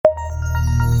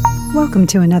Welcome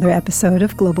to another episode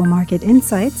of Global Market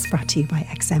Insights, brought to you by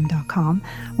XM.com,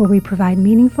 where we provide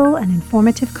meaningful and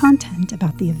informative content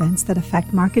about the events that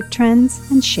affect market trends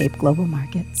and shape global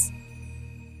markets.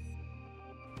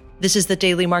 This is the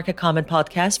Daily Market Comment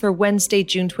Podcast for Wednesday,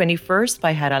 June 21st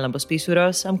by Hera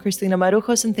Lambos-Pisuros. I'm Cristina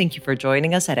Marujos, and thank you for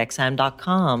joining us at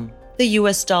XM.com. The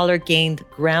US dollar gained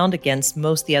ground against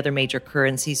most of the other major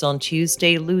currencies on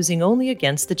Tuesday, losing only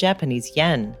against the Japanese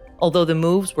yen. Although the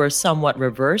moves were somewhat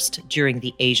reversed during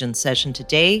the Asian session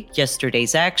today,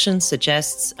 yesterday's action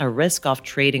suggests a risk-off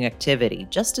trading activity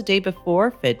just a day before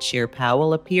Fed Chair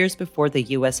Powell appears before the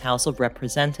U.S. House of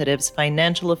Representatives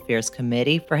Financial Affairs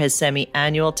Committee for his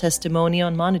semi-annual testimony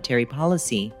on monetary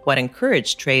policy. What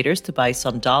encouraged traders to buy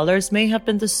some dollars may have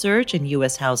been the surge in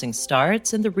U.S. housing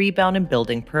starts and the rebound in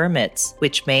building permits,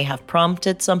 which may have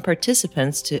prompted some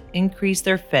participants to increase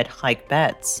their Fed hike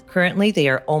bets. Currently, they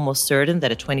are almost certain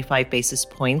that a 25 basis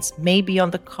points may be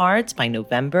on the cards by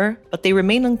November, but they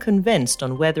remain unconvinced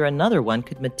on whether another one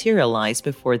could materialize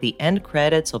before the end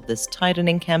credits of this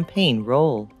tightening campaign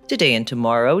roll. Today and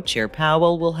tomorrow, Chair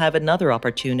Powell will have another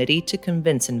opportunity to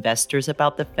convince investors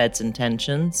about the Fed's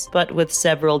intentions, but with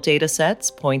several data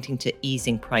sets pointing to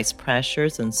easing price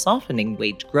pressures and softening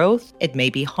wage growth, it may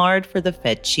be hard for the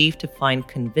Fed chief to find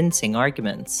convincing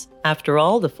arguments. After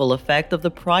all, the full effect of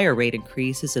the prior rate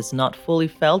increases is not fully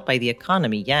felt by the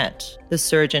economy yet. The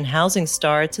surge in housing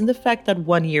starts and the fact that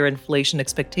one-year inflation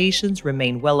expectations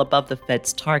remain well above the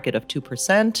Fed's target of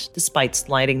 2%, despite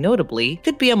sliding notably,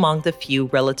 could be among the few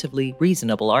relatively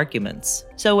reasonable arguments.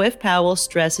 So if Powell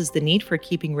stresses the need for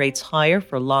keeping rates higher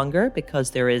for longer because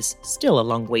there is still a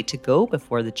long way to go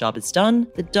before the job is done,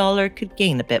 the dollar could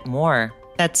gain a bit more.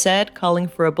 That said, calling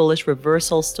for a bullish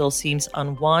reversal still seems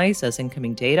unwise, as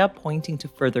incoming data pointing to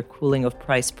further cooling of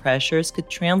price pressures could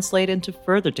translate into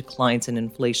further declines in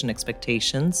inflation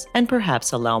expectations and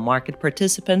perhaps allow market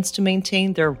participants to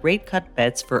maintain their rate cut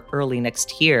bets for early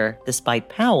next year, despite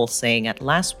Powell saying at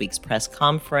last week's press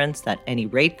conference that any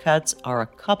rate cuts are a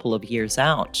couple of years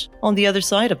out. On the other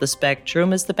side of the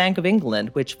spectrum is the Bank of England,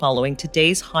 which following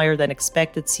today's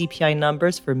higher-than-expected CPI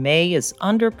numbers for May is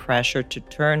under pressure to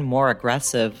turn more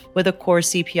aggressive. With a core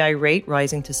CPI rate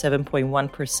rising to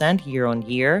 7.1%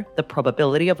 year-on-year, the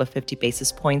probability of a 50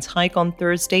 basis points hike on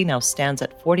Thursday now stands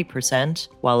at 40%,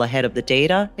 while ahead of the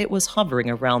data, it was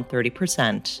hovering around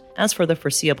 30%. As for the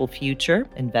foreseeable future,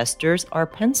 investors are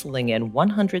penciling in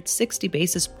 160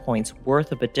 basis points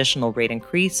worth of additional rate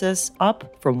increases,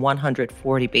 up from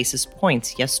 140 basis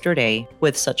points yesterday.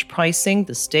 With such pricing,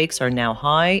 the stakes are now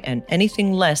high, and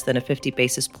anything less than a 50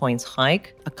 basis points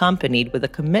hike, accompanied with a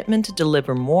commitment to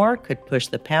deliver more, could push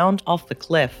the pound off the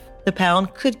cliff. The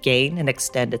pound could gain and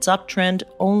extend its uptrend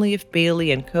only if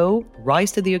Bailey & Co.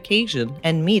 rise to the occasion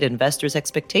and meet investors'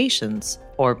 expectations,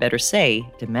 or better say,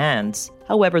 demands.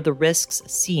 However, the risks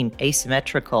seem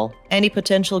asymmetrical. Any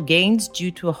potential gains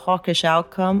due to a hawkish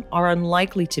outcome are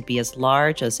unlikely to be as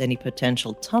large as any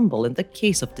potential tumble in the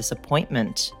case of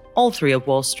disappointment. All three of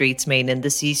Wall Street's main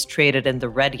indices traded in the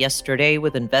red yesterday,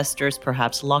 with investors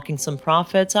perhaps locking some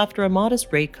profits after a modest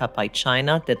rate cut by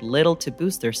China did little to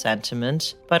boost their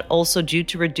sentiment, but also due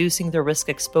to reducing their risk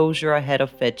exposure ahead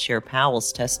of Fed Chair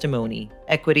Powell's testimony.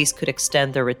 Equities could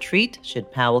extend their retreat should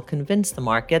Powell convince the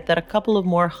market that a couple of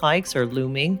more hikes are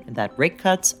looming and that rate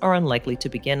cuts are unlikely to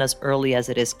begin as early as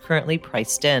it is currently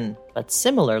priced in. But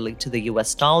similarly to the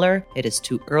US dollar, it is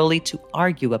too early to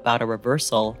argue about a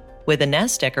reversal. With the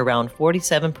Nasdaq around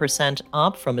 47%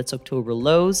 up from its October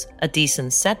lows, a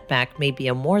decent setback may be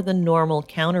a more than normal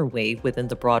counterweight within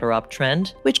the broader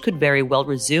uptrend, which could very well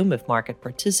resume if market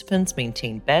participants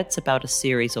maintain bets about a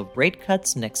series of rate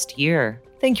cuts next year.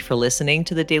 Thank you for listening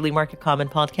to the Daily Market Comment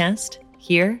Podcast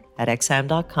here at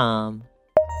XM.com.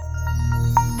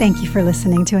 Thank you for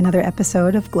listening to another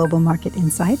episode of Global Market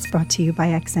Insights, brought to you by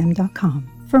XM.com.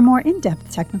 For more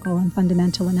in-depth technical and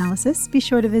fundamental analysis, be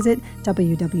sure to visit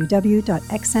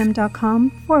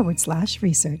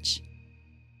www.xm.com/research.